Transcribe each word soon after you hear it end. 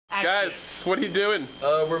Guys, what are you doing?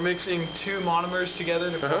 We're mixing two monomers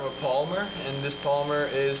together to form a polymer, and this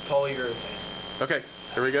polymer is polyurethane. Okay,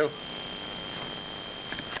 here we go.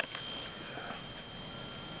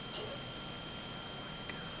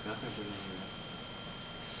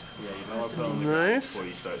 Yeah, you know what? Put on the Nice. before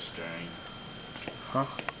you start stirring. Huh?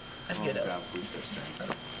 That's good. Before you start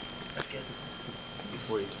stirring. That's good.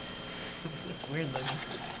 Before you. It's weird looking.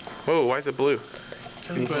 Whoa, why is it blue?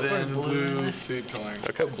 You put in blue food coloring.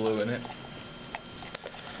 Okay. Put blue in it.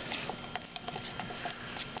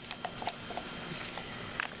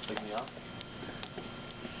 Take me off?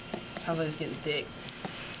 Sounds like it's getting thick.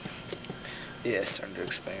 Yeah, it's starting to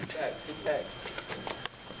expand. Back.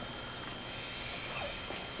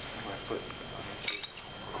 My foot.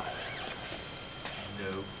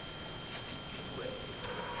 No way.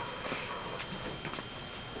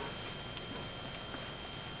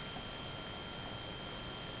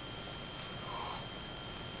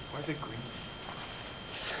 Why is it green?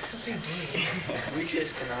 We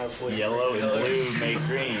just cannot avoid Yellow and blue make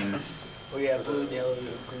green. Oh yeah, blue and yellow,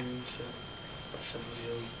 green, simple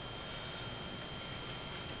yellow.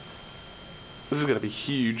 This is gonna be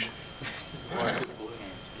huge.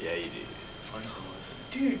 Yeah, you do.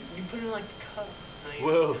 Dude, you put it in like the cup.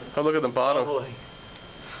 Whoa. Oh, look at the bottom. Boy.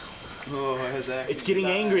 Oh, how's that? It's getting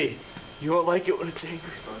angry. You won't like it when it's angry.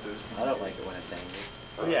 I don't like it when it's angry.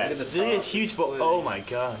 Oh, yeah, Look at the it's really a top. huge ball. Oh my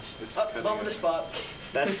gosh. Bump in the spot.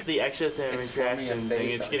 That's the exothermic reaction thing.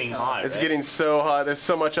 It's getting hot. It's right? getting so hot. There's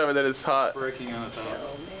so much of it that it's hot. Breaking on the top.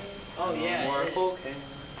 Oh man. Oh yeah. More it is. volcanoes.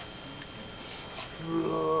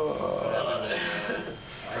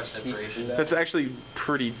 That's actually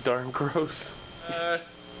pretty darn gross.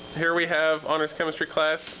 Here we have honors chemistry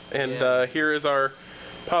class, and here is our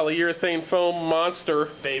polyurethane foam monster.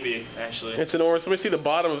 Baby, actually. It's enormous. Let me see the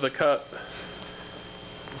bottom of the cup.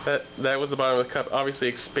 That was the bottom of the cup. Obviously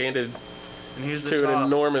expanded And here's the to top. an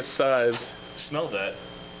enormous size. Smell that.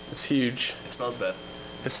 It's huge. It smells bad.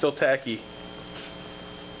 It's still tacky.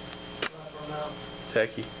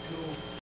 Tacky.